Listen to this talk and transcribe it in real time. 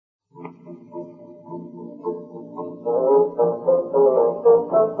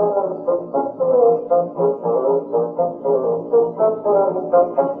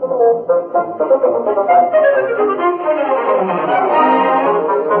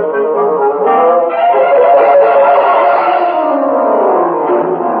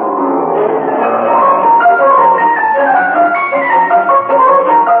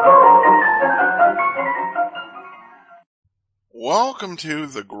welcome to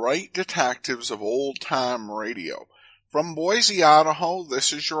the Great Detectives of Old Time Radio. From Boise, Idaho,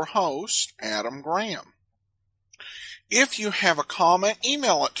 this is your host, Adam Graham. If you have a comment,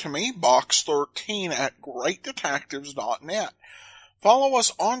 email it to me, box13@greatdetectives.net. Follow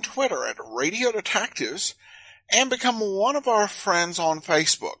us on Twitter at Radio Detectives, and become one of our friends on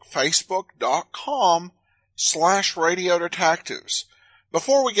Facebook, facebook.com/Radio Detectives.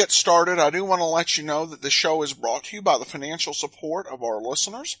 Before we get started, I do want to let you know that the show is brought to you by the financial support of our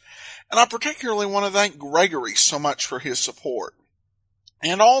listeners, and I particularly want to thank Gregory so much for his support.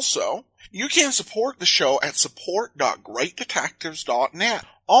 And also, you can support the show at support.greatdetectives.net.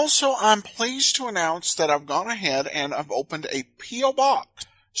 Also, I'm pleased to announce that I've gone ahead and I've opened a P.O. Box,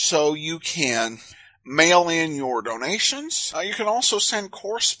 so you can mail in your donations. You can also send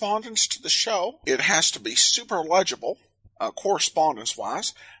correspondence to the show. It has to be super legible.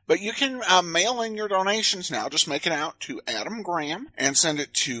 Correspondence-wise, but you can mail in your donations now. Just make it out to Adam Graham and send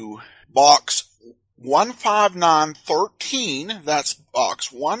it to Box 15913. That's Box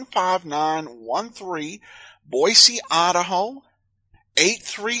 15913, Boise, Idaho,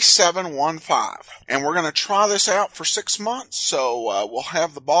 83715. And we're going to try this out for 6 months, so we'll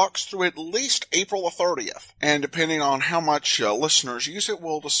have the box through at least April the 30th. And depending on how much listeners use it,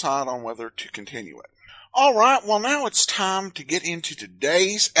 we'll decide on whether to continue it. All right, well, now it's time to get into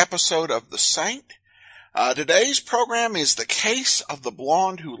today's episode of The Saint. Today's program is The Case of the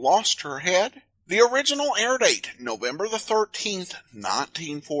Blonde Who Lost Her Head. The original air date, November the 13th,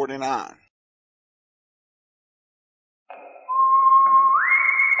 1949.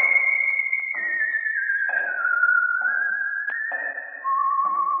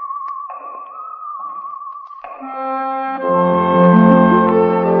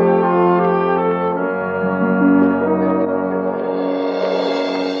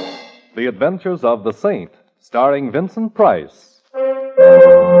 The Adventures of the Saint, starring Vincent Price.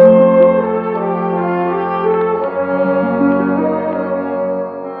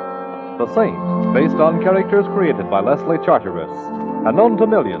 The Saint, based on characters created by Leslie Charteris and known to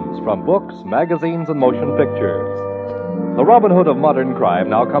millions from books, magazines, and motion pictures. The Robin Hood of modern crime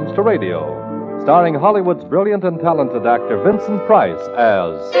now comes to radio, starring Hollywood's brilliant and talented actor Vincent Price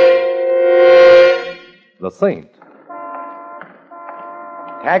as The Saint.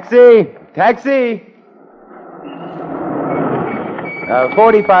 Taxi! Taxi!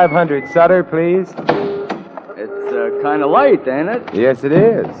 4500 Sutter, please. It's kind of late, ain't it? Yes, it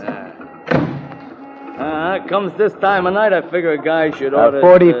is. Comes this time of night, I figure a guy should order...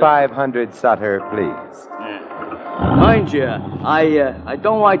 4500 Sutter, please. Mind you, I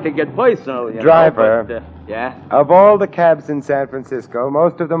don't like to get personal, you Driver. know, but, yeah? Of all the cabs in San Francisco,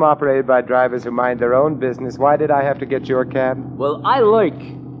 most of them operated by drivers who mind their own business. Why did I have to get your cab? Well, I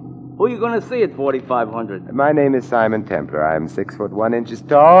like. Who are you going to see at 4500? My name is Simon Templar. I'm 6'1"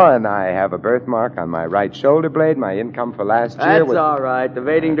 tall, and I have a birthmark on my right shoulder blade. My income for last year That's was... all right.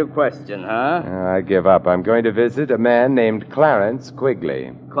 Evading the question, huh? I give up. I'm going to visit a man named Clarence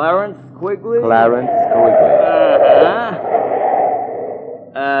Quigley. Clarence Quigley? Clarence Quigley.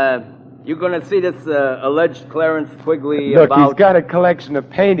 You going to see this alleged Clarence Quigley Look, about... he's got a collection of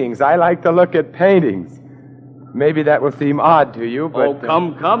paintings. I like to look at paintings. Maybe that will seem odd to you, but... Oh,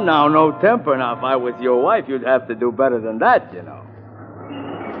 come now, no temper. Now, if I was your wife, you'd have to do better than that, you know.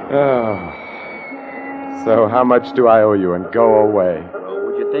 Oh. So how much do I owe you, and go away? Well,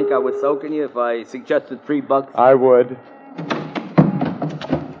 would you think I was soaking you if I suggested $3? I would.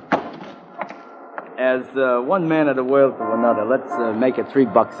 As one man of the world to another, let's make it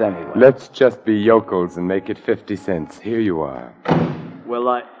 $3 anyway. Let's just be yokels and make it 50 cents. Here you are.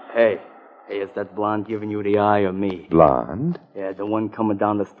 Well, Hey, is that blonde giving you the eye or me? Blonde? Yeah, the one coming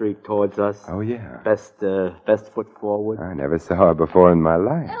down the street towards us. Oh, yeah. Best foot forward. I never saw her before in my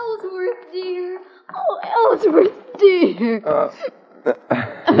life. Ellsworth, dear. Oh, Ellsworth, dear.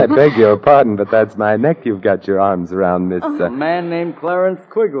 I beg your pardon, but that's my neck you've got your arms around, Miss... A man named Clarence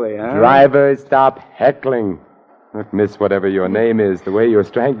Quigley, huh? Driver, stop heckling. Look, miss, whatever your name is, the way you're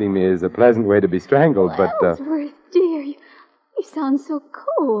strangling me is a pleasant way to be strangled, but... Ellsworth, dear, you sound so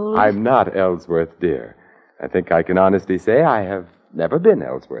cold. I'm not Ellsworth, dear. I think I can honestly say I have never been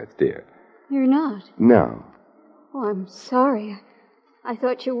Ellsworth, dear. You're not? No. Oh, I'm sorry. I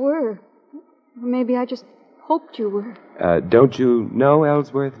thought you were. Or maybe I just hoped you were. Don't you know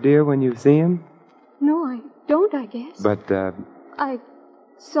Ellsworth, dear, when you see him? No, I don't, I guess. But, I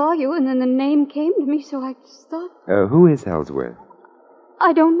saw you, and then the name came to me, so I just thought... who is Ellsworth?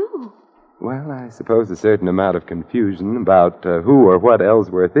 I don't know. Well, I suppose a certain amount of confusion about who or what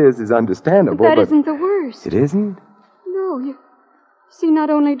Ellsworth is understandable, but... That isn't the worst. It isn't? No, you see, not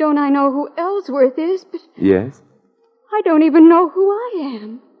only don't I know who Ellsworth is, but... Yes? I don't even know who I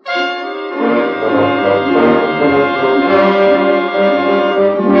am.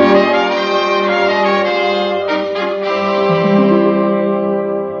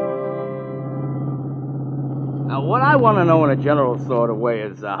 Now, what I want to know in a general sort of way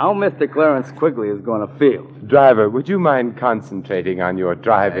is how Mr. Clarence Quigley is going to feel. Driver, would you mind concentrating on your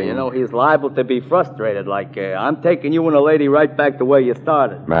driving? He's liable to be frustrated, like, I'm taking you and a lady right back to where you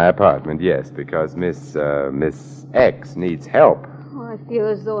started. My apartment, yes, because Miss X needs help. Oh, I feel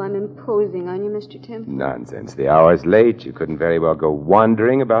as though I'm imposing on you, Mr. Tim. Nonsense. The hour's late. You couldn't very well go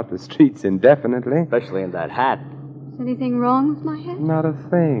wandering about the streets indefinitely. Especially in that hat. Is anything wrong with my head? Not a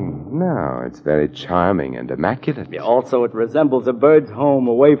thing. No, it's very charming and immaculate. Yeah, also, it resembles a bird's home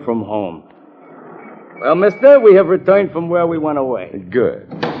away from home. Well, mister, we have returned from where we went away. Good.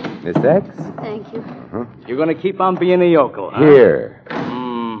 Miss X? Thank you. Mm-hmm. You're going to keep on being a yokel, huh? Here.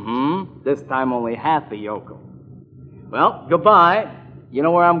 Mm-hmm. This time only half a yokel. Well, goodbye. You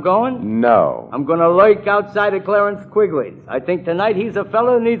know where I'm going? No. I'm going to lurk outside of Clarence Quigley's. I think tonight he's a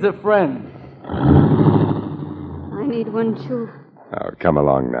fellow who needs a friend. I need one, too. Oh, come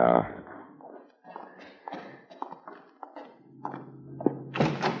along now.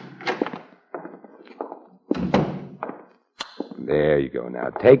 There you go now.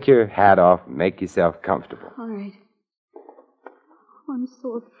 Take your hat off and make yourself comfortable. All right. Oh, I'm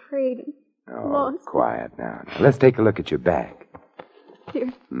so afraid and Oh, lost. quiet now. Let's take a look at your bag.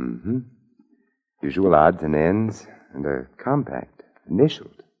 Here. Mm-hmm. Usual odds and ends and a compact,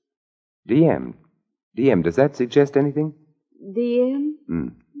 initialed. DM. DM, does that suggest anything? DM?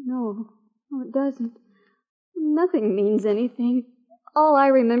 Mm. No, it doesn't. Nothing means anything. All I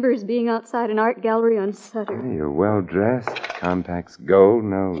remember is being outside an art gallery on Sutter. You're well-dressed. Compact's gold,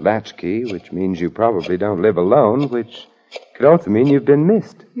 no latchkey, which means you probably don't live alone, which could also mean you've been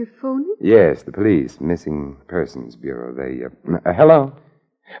missed. Your phone? Yes, the police, Missing Persons Bureau. They, hello?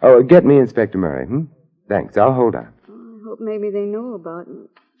 Oh, get me Inspector Murray, Thanks, I'll hold on. Oh, I hope maybe they know about me.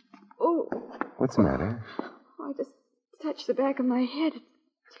 Oh. What's the matter? Oh, I just touched the back of my head.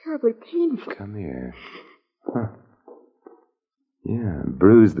 It's terribly painful. Come here. Huh. Yeah,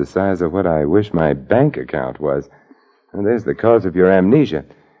 bruised the size of what I wish my bank account was. And there's the cause of your amnesia.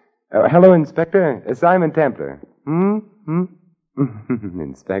 Hello, Inspector. Simon Templar.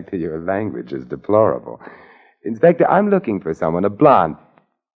 Inspector, your language is deplorable. Inspector, I'm looking for someone, a blonde.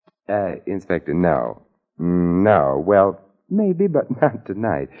 Inspector, no. No, well, maybe, but not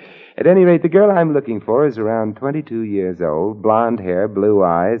tonight. At any rate, the girl I'm looking for is around 22 years old, blonde hair, blue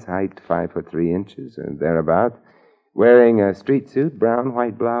eyes, height 5'3" or thereabouts, wearing a street suit, brown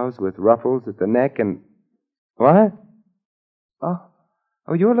white blouse with ruffles at the neck and... What?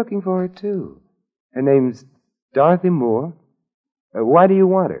 Oh, you're looking for her, too. Her name's Dorothy Moore. Why do you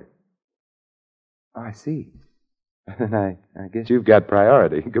want her? Oh, I see. Then I guess you've got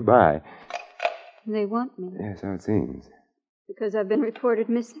priority. Goodbye. They want me. Yes, so it seems. Because I've been reported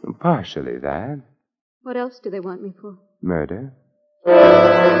missing? Partially that. What else do they want me for? Murder.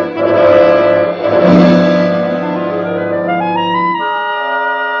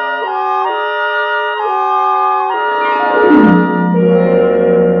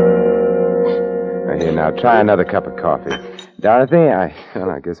 Here, now, try another cup of coffee. Dorothy, I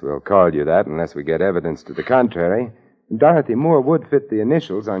guess we'll call you that unless we get evidence to the contrary. Dorothy Moore would fit the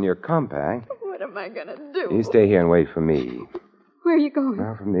initials on your compact. What am I going to do? You stay here and wait for me. Where are you going?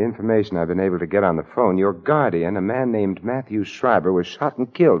 Well, from the information I've been able to get on the phone, your guardian, a man named Matthew Schreiber, was shot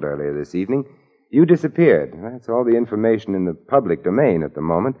and killed earlier this evening. You disappeared. That's all the information in the public domain at the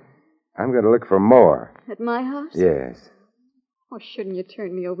moment. I'm going to look for more. At my house? Yes. Oh, shouldn't you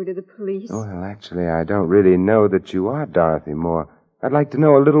turn me over to the police? Oh, well, actually, I don't really know that you are Dorothy Moore. I'd like to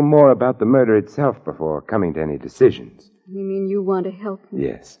know a little more about the murder itself before coming to any decisions. You mean you want to help me?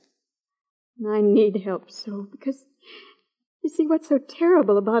 Yes. And I need help so, because you see what's so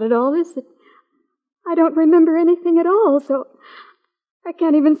terrible about it all is that I don't remember anything at all, so I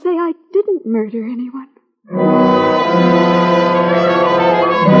can't even say I didn't murder anyone.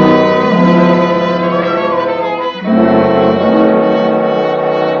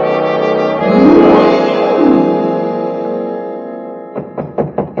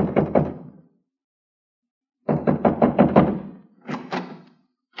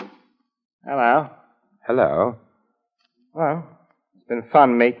 Hello. Hello. Well, it's been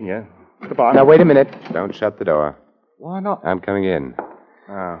fun meeting you. Goodbye. Now, wait a minute. Don't shut the door. Why not? I'm coming in.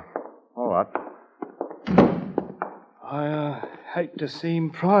 Oh, all right. I hate to seem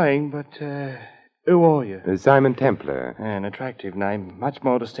prying, but Who are you? Simon Templar. An attractive name, much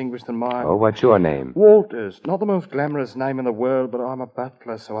more distinguished than mine. Oh, what's your name? Walters. Not the most glamorous name in the world, but I'm a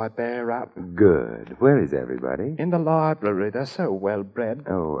butler, so I bear up. Good. Where is everybody? In the library, they're so well bred.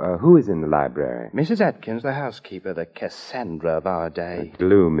 Oh, who is in the library? Mrs. Atkins, the housekeeper, the Cassandra of our day. A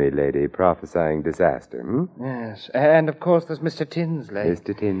gloomy lady prophesying disaster, Yes, and of course there's Mr. Tinsley.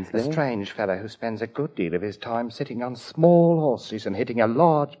 Mr. Tinsley? A strange fellow who spends a good deal of his time sitting on small horses and hitting a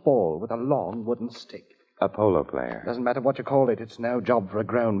large ball with a long wooden stick. A polo player. Doesn't matter what you call it, it's no job for a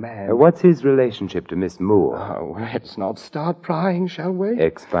grown man. What's his relationship to Miss Moore? Oh, let's not start prying, shall we?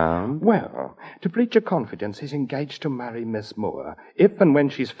 Expound. Well, to breach your confidence, he's engaged to marry Miss Moore, if and when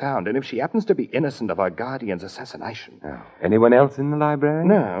she's found, and if she happens to be innocent of our guardian's assassination. Oh. Anyone else in the library?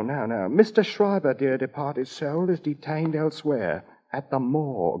 No. Mr. Schreiber, dear departed soul, is detained elsewhere, at the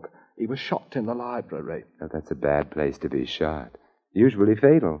morgue. He was shot in the library. Oh, that's a bad place to be shot. Usually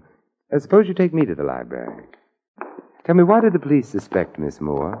fatal. Suppose you take me to the library. Tell me, why did the police suspect Miss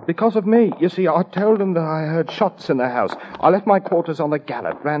Moore? Because of me. You see, I told them that I heard shots in the house. I left my quarters on the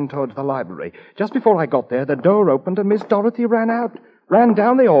garret, ran towards the library. Just before I got there, the door opened and Miss Dorothy ran out. Ran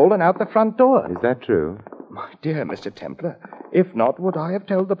down the hall and out the front door. Is that true? My dear Mr. Templar, if not, would I have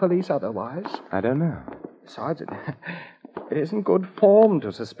told the police otherwise? I don't know. Besides, it isn't good form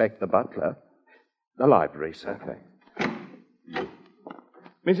to suspect the butler. The library, sir. Okay.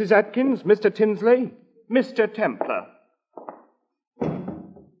 Mrs. Atkins, Mr. Tinsley, Mr. Templar.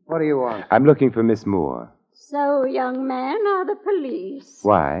 What do you want? I'm looking for Miss Moore. So, young man, are the police.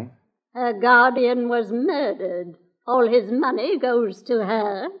 Why? Her guardian was murdered. All his money goes to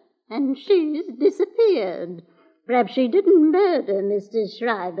her, and she's disappeared. Perhaps she didn't murder Mr.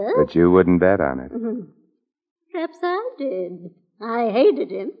 Schreiber. But you wouldn't bet on it. Perhaps I did. I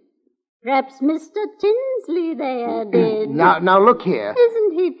hated him. Perhaps Mr. Tinsley there did. Now, look here.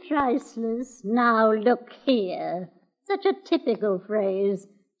 Isn't he priceless? Now, look here. Such a typical phrase.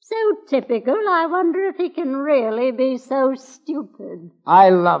 So typical, I wonder if he can really be so stupid. I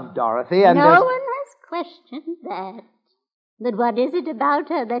love Dorothy, and no one has questioned that. But what is it about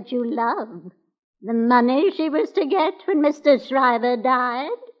her that you love? The money she was to get when Mr. Schreiber died?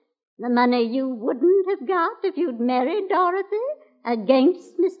 The money you wouldn't have got if you'd married Dorothy?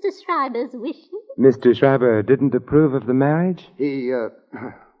 Against Mr. Schreiber's wishes? Mr. Schreiber didn't approve of the marriage? he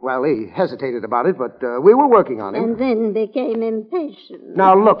hesitated about it, but we were working on him. And then became impatient.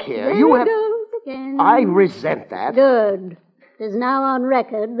 Now, look here. There You it have... goes again. I resent that. Good. It is now on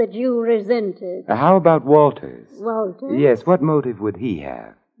record that you resent it. How about Walters? Walter? Yes, what motive would he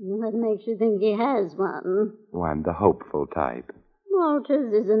have? What makes you think he has one? Oh, I'm the hopeful type.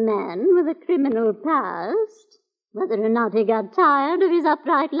 Walters is a man with a criminal past. Whether or not he got tired of his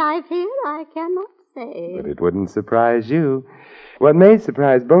upright life here, I cannot say. But it wouldn't surprise you. What may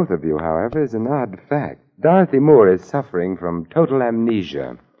surprise both of you, however, is an odd fact. Dorothy Moore is suffering from total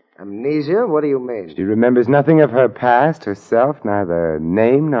amnesia. Amnesia? What do you mean? She remembers nothing of her past, herself, neither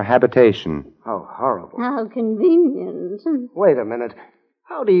name nor habitation. How horrible. How convenient. Wait a minute.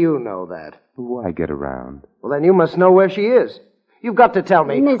 How do you know that? Why get around? Well, then you must know where she is. You've got to tell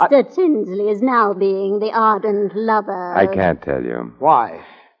me. Mr. Tinsley is now being the ardent lover. I can't tell you. Why?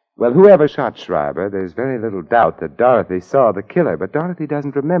 Well, whoever shot Schreiber, there's very little doubt that Dorothy saw the killer, but Dorothy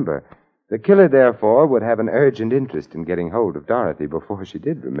doesn't remember. The killer, therefore, would have an urgent interest in getting hold of Dorothy before she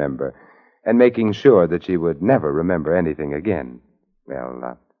did remember, and making sure that she would never remember anything again.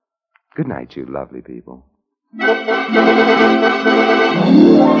 Well, good night, you lovely people.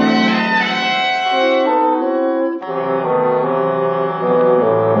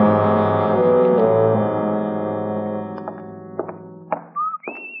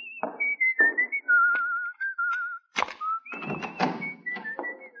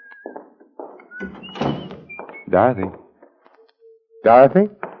 Dorothy? Dorothy?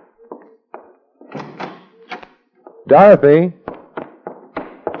 Dorothy?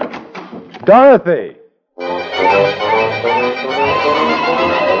 Dorothy!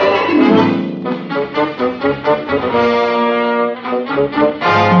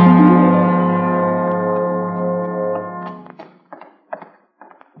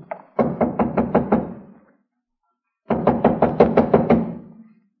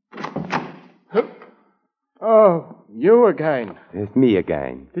 Oh, you again. It's me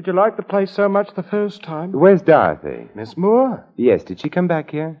again. Did you like the place so much the first time? Where's Dorothy? Miss Moore? Yes, did she come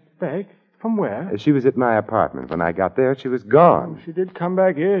back here? Back? From where? She was at my apartment. When I got there, she was gone. She did come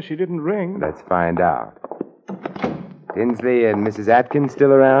back here. She didn't ring. Let's find out. Tinsley and Mrs. Atkins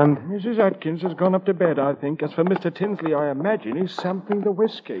still around? Mrs. Atkins has gone up to bed, I think. As for Mr. Tinsley, I imagine he's sampling the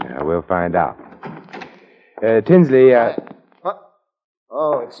whiskey. We'll find out. Tinsley, What?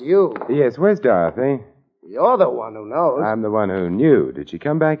 Oh, it's you. Yes, where's Dorothy? You're the one who knows. I'm the one who knew. Did she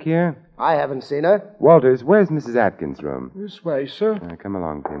come back here? I haven't seen her. Walters, where's Mrs. Atkins' room? This way, sir. Come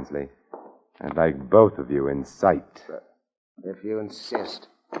along, Tinsley. I'd like both of you in sight. If you insist.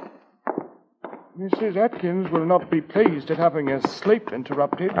 Mrs. Atkins will not be pleased at having her sleep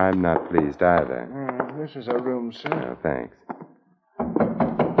interrupted. I'm not pleased either. This is her room, sir. Oh, thanks.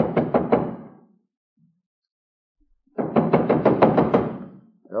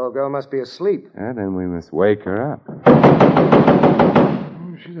 The old girl must be asleep. Then we must wake her up.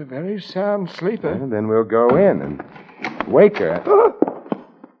 She's a very sound sleeper. Then we'll go in and wake her.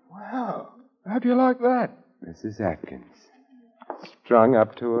 Wow. How do you like that? Mrs. Atkins. Strung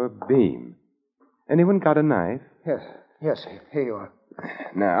up to a beam. Anyone got a knife? Yes, here you are.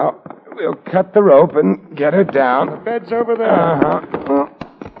 Now, we'll cut the rope and get her down. The bed's over there. Uh-huh.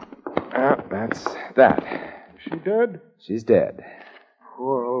 That's that. Is she dead? She's dead.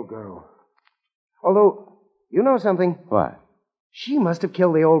 Poor old girl. Although, you know something? What? She must have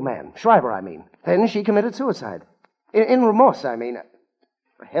killed the old man. Shriver, I mean. Then she committed suicide. In remorse, I mean.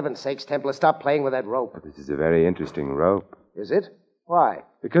 For heaven's sakes, Templar, stop playing with that rope. This is a very interesting rope. Is it? Why?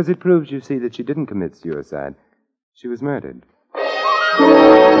 Because it proves, you see, that she didn't commit suicide. She was murdered.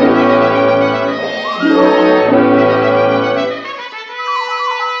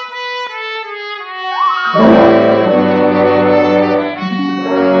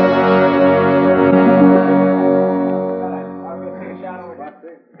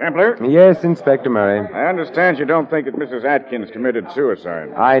 Templar? Yes, Inspector Murray. I understand you don't think that Mrs. Atkins committed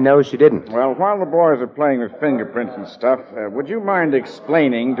suicide. I know she didn't. Well, while the boys are playing with fingerprints and stuff, would you mind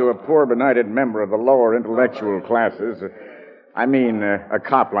explaining to a poor benighted member of the lower intellectual classes, a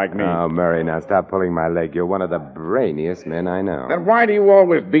cop like me? Oh, Murray, now stop pulling my leg. You're one of the brainiest men I know. Then why do you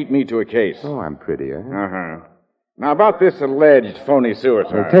always beat me to a case? Oh, I'm prettier. Uh-huh. Now, about this alleged phony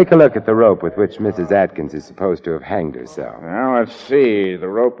suicide. Well, take a look at the rope with which Mrs. Atkins is supposed to have hanged herself. Now, let's see. The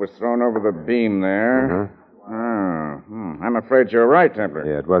rope was thrown over the beam there. I'm afraid you're right, Templar.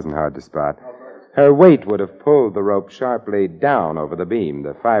 Yeah, it wasn't hard to spot. Her weight would have pulled the rope sharply down over the beam.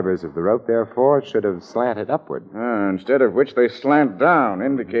 The fibers of the rope, therefore, should have slanted upward. Instead of which they slant down,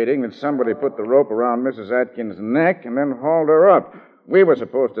 indicating that somebody put the rope around Mrs. Atkins' neck and then hauled her up. We were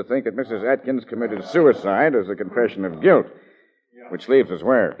supposed to think that Mrs. Atkins committed suicide as a confession of guilt. Which leaves us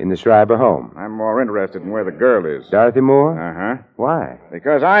where? In the Schreiber home. I'm more interested in where the girl is. Dorothy Moore? Uh-huh. Why?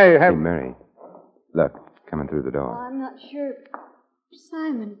 Because I have... Hey, Mary. Look, coming through the door. I'm not sure.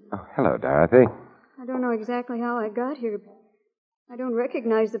 Simon. Oh, hello, Dorothy. I don't know exactly how I got here, but I don't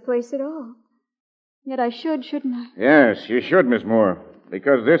recognize the place at all. Yet I should, shouldn't I? Yes, you should, Miss Moore.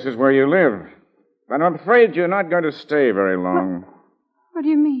 Because this is where you live. But I'm afraid you're not going to stay very long. What do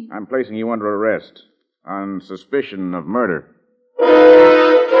you mean? I'm placing you under arrest on suspicion of murder.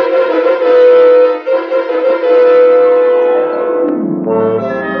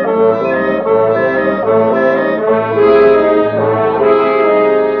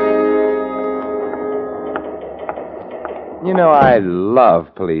 You know, I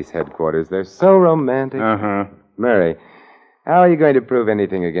love police headquarters. They're so romantic. Uh-huh. Murray, how are you going to prove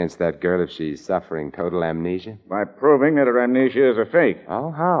anything against that girl if she's suffering total amnesia? By proving that her amnesia is a fake.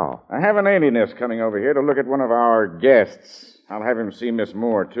 Oh, how? I have an alienist coming over here to look at one of our guests. I'll have him see Miss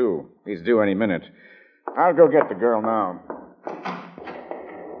Moore, too. He's due any minute. I'll go get the girl now.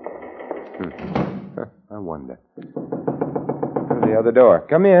 I wonder. Oh, the other door.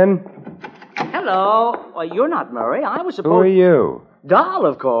 Come in. Hello. Well, you're not Murray. I was supposed... Who are you? Doll,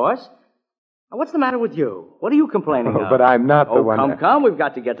 of course. What's the matter with you? What are you complaining of? But I'm not the one... Come. We've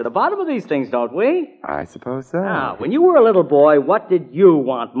got to get to the bottom of these things, don't we? I suppose so. Now, when you were a little boy, what did you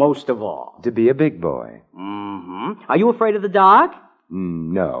want most of all? To be a big boy. Mm-hmm. Are you afraid of the dark?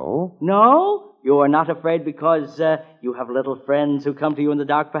 No. No? You are not afraid because you have little friends who come to you in the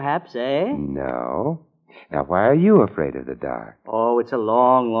dark, perhaps, eh? No. Now, why are you afraid of the dark? Oh, it's a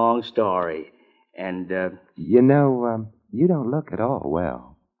long, long story. And, You know, you don't look at all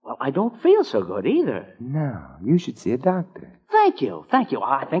well. Well, I don't feel so good either. No, you should see a doctor. Thank you.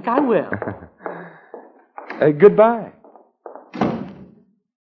 I think I will. Goodbye.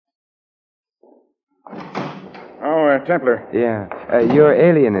 Oh, Templar. Yeah. Your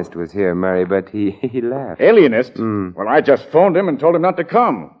alienist was here, Murray, but he left. Alienist? Mm. Well, I just phoned him and told him not to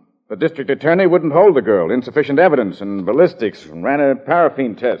come. The district attorney wouldn't hold the girl. Insufficient evidence and ballistics. Ran a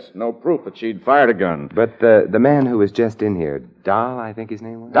paraffin test. No proof that she'd fired a gun. But the man who was just in here, Dahl, I think his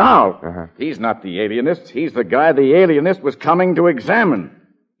name was? Dahl? Uh-huh. He's not the alienist. He's the guy the alienist was coming to examine.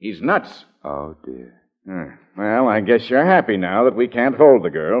 He's nuts. Oh, dear. Well, I guess you're happy now that we can't hold the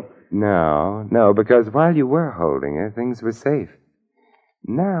girl. No, because while you were holding her, things were safe.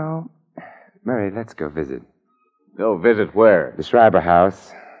 Now, Murray, let's go visit. Go visit where? The Schreiber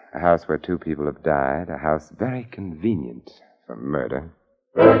house. A house where 2 people have died. A house very convenient for murder.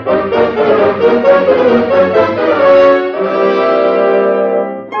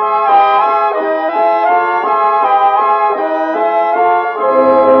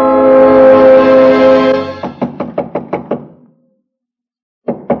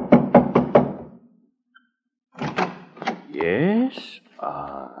 Yes?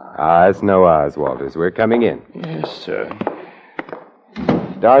 Oz, no Oz, Walters. We're coming in. Yes, sir.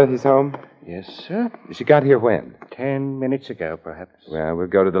 Dorothy's home? Yes, sir. She got here when? 10 minutes ago, perhaps. Well, we'll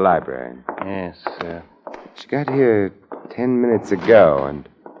go to the library. Yes, sir. She got here 10 minutes ago,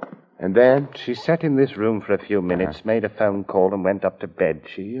 and then? She sat in this room for a few minutes, made a phone call, and went up to bed.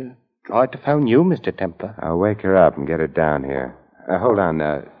 She tried to phone you, Mr. Templar. I'll wake her up and get her down here. Hold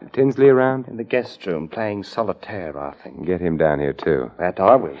on. Tinsley around? In the guest room, playing solitaire, I think. Get him down here, too. That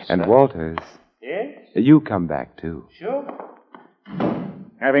I will, sir. And Walters. Yes? You come back, too. Sure.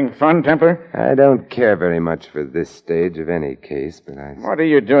 Having fun, Templar? I don't care very much for this stage of any case, but What are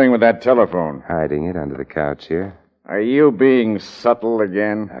you doing with that telephone? hiding it under the couch here. Are you being subtle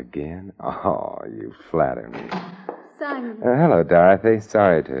again? Again? Oh, you flatter me. Simon. Hello, Dorothy.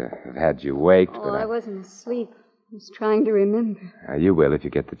 Sorry to have had you waked, Oh, but I wasn't asleep. I was trying to remember. You will if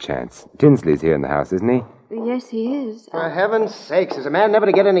you get the chance. Tinsley's here in the house, isn't he? Yes, he is. For heaven's sakes, is a man never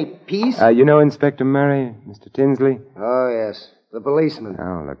to get any peace? You know Inspector Murray, Mr. Tinsley? Oh, yes. The policeman.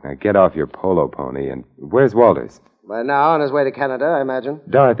 Oh, look, now get off your polo pony and... Where's Walters? By now, on his way to Canada, I imagine.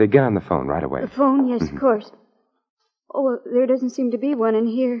 Dorothy, get on the phone right away. The phone? Yes, of course. Oh, well, there doesn't seem to be one in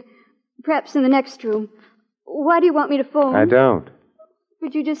here. Perhaps in the next room. Why do you want me to phone? I don't.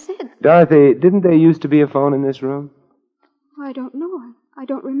 But you just said. Dorothy, didn't there used to be a phone in this room? Oh, I don't know. I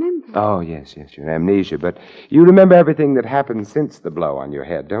don't remember. Oh, yes, your amnesia. But you remember everything that happened since the blow on your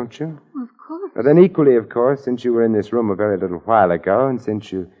head, don't you? Well, of course. But then equally, of course, since you were in this room a very little while ago, and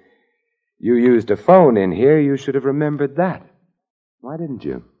since you used a phone in here, you should have remembered that. Why didn't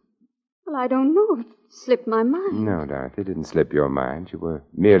you? Well, I don't know. It slipped my mind. No, Dorothy, it didn't slip your mind. You were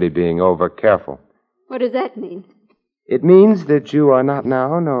merely being over-careful. What does that mean? It means that you are not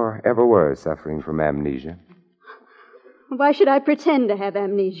now, nor ever were, suffering from amnesia. Why should I pretend to have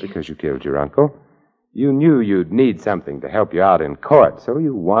amnesia? Because you killed your uncle. You knew you'd need something to help you out in court, so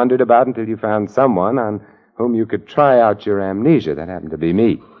you wandered about until you found someone on whom you could try out your amnesia. That happened to be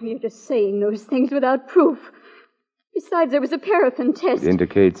me. You're just saying those things without proof. Besides, there was a paraffin test. It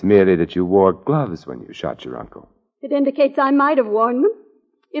indicates merely that you wore gloves when you shot your uncle. It indicates I might have worn them.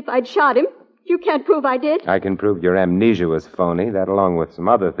 If I'd shot him, you can't prove I did. I can prove your amnesia was phony, that along with some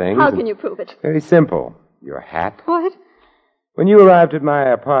other things. How can you prove it? Very simple. Your hat. What? When you arrived at my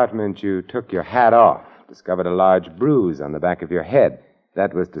apartment, you took your hat off, discovered a large bruise on the back of your head.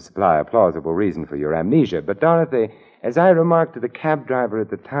 That was to supply a plausible reason for your amnesia. But, Dorothy, as I remarked to the cab driver at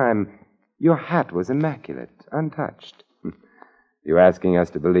the time, your hat was immaculate, untouched. You asking us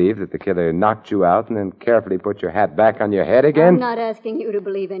to believe that the killer knocked you out and then carefully put your hat back on your head again? I'm not asking you to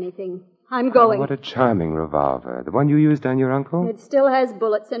believe anything. I'm going. Oh, what a charming revolver. The one you used on your uncle? It still has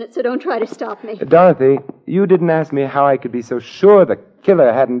bullets in it, so don't try to stop me. Dorothy, you didn't ask me how I could be so sure the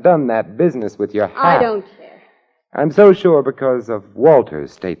killer hadn't done that business with your hat. I don't care. I'm so sure because of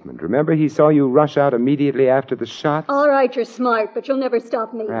Walter's statement. Remember, he saw you rush out immediately after the shots? All right, you're smart, but you'll never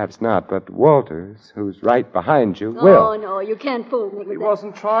stop me. Perhaps not, but Walters, who's right behind you, Oh, will. no, you can't fool me with He that.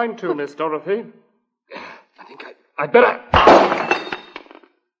 wasn't trying to, Miss Dorothy. I think I'd better...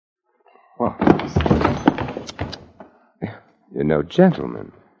 Walters. You're no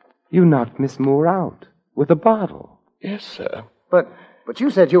gentleman. You knocked Miss Moore out with a bottle. Yes, sir. But you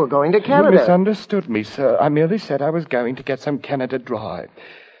said you were going to Canada. You misunderstood me, sir. I merely said I was going to get some Canada Dry.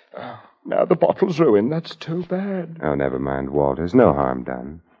 Now the bottle's ruined. That's too bad. Oh, never mind, Walters. No harm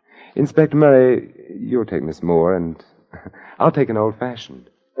done. Inspector Murray, you'll take Miss Moore, and I'll take an old-fashioned.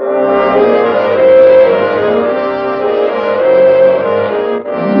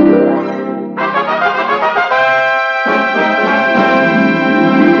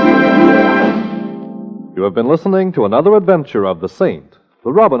 You have been listening to another adventure of the Saint,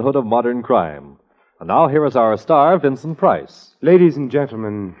 the Robin Hood of modern crime. And now here is our star, Vincent Price. Ladies and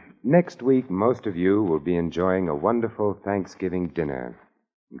gentlemen, next week most of you will be enjoying a wonderful Thanksgiving dinner.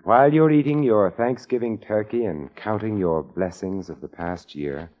 And while you're eating your Thanksgiving turkey and counting your blessings of the past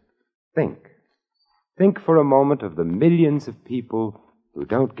year, think. Think for a moment of the millions of people who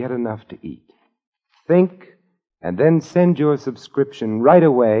don't get enough to eat. Think, and then send your subscription right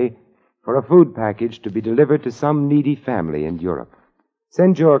away for a food package to be delivered to some needy family in Europe.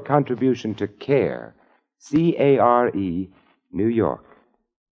 Send your contribution to CARE, C-A-R-E, New York,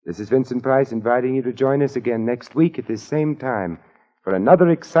 This is Vincent Price inviting you to join us again next week at this same time for another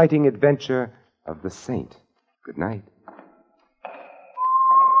exciting adventure of the Saint. Good night.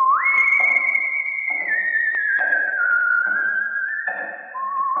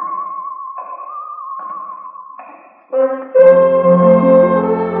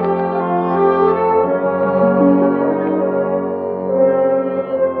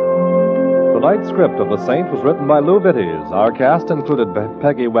 Tonight's script of The Saint was written by Lou Vitties. Our cast included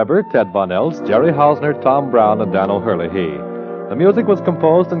Peggy Weber, Ted Von Els, Jerry Hausner, Tom Brown, and Dan O'Hurley. The music was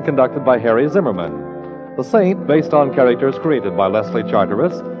composed and conducted by Harry Zimmerman. The Saint, based on characters created by Leslie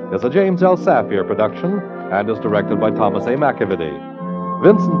Charteris, is a James L. Safier production and is directed by Thomas A. McAvity.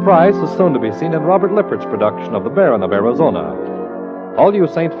 Vincent Price is soon to be seen in Robert Lippert's production of The Baron of Arizona. All you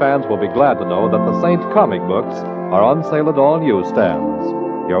Saint fans will be glad to know that the Saint comic books are on sale at all newsstands.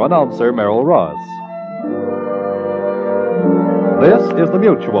 Your announcer, Merrill Ross. This is the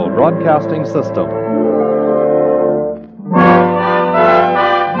Mutual Broadcasting System.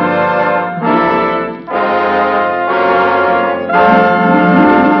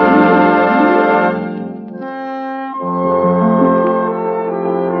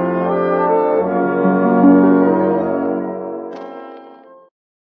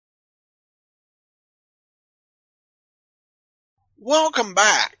 Welcome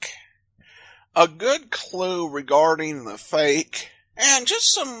back. A good clue regarding the fake, and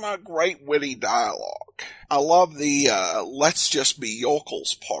just some great witty dialogue. I love the let's just be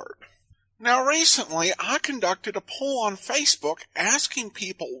yokels part. Now recently, I conducted a poll on Facebook asking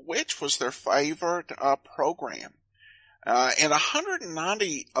people which was their favorite program. And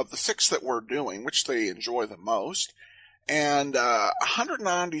 190 of the 6 that we're doing, which they enjoy the most, and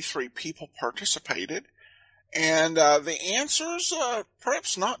 193 people participated. And the answers,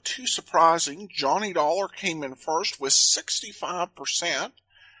 perhaps not too surprising. Johnny Dollar came in first with 65%,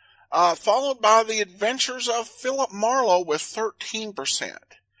 followed by The Adventures of Philip Marlowe with 13%.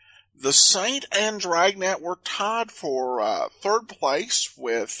 The Saint and Dragnet were tied for third place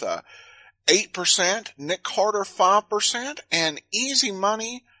with 8%, Nick Carter 5%, and Easy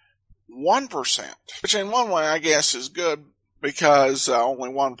Money 1%, which in one way I guess is good, because only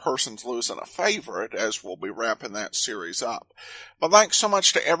one person's losing a favorite, as we'll be wrapping that series up. But thanks so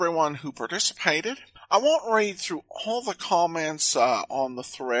much to everyone who participated. I won't read through all the comments on the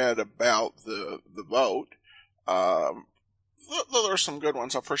thread about the vote. Though there are some good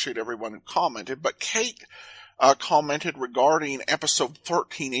ones. I appreciate everyone who commented. But Kate commented regarding episode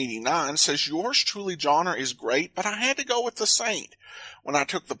 1389, says, yours truly, Johnner, is great, but I had to go with the Saint when I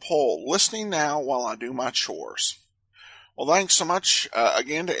took the poll. Listening now while I do my chores. Well, thanks so much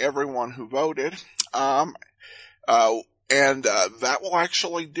again to everyone who voted. And that will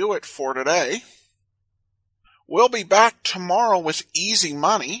actually do it for today. We'll be back tomorrow with Easy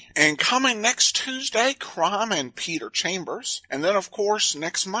Money, and coming next Tuesday, Crime and Peter Chambers. And then, of course,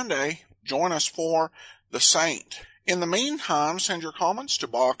 next Monday, join us for The Saint. In the meantime, send your comments to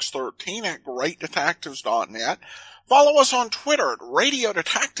box13@greatdetectives.net. Follow us on Twitter at Radio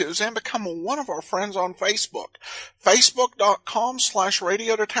Detectives and become one of our friends on Facebook.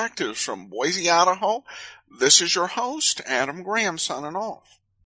 Facebook.com/Radio Detectives. From Boise, Idaho, this is your host, Adam Graham, signing off.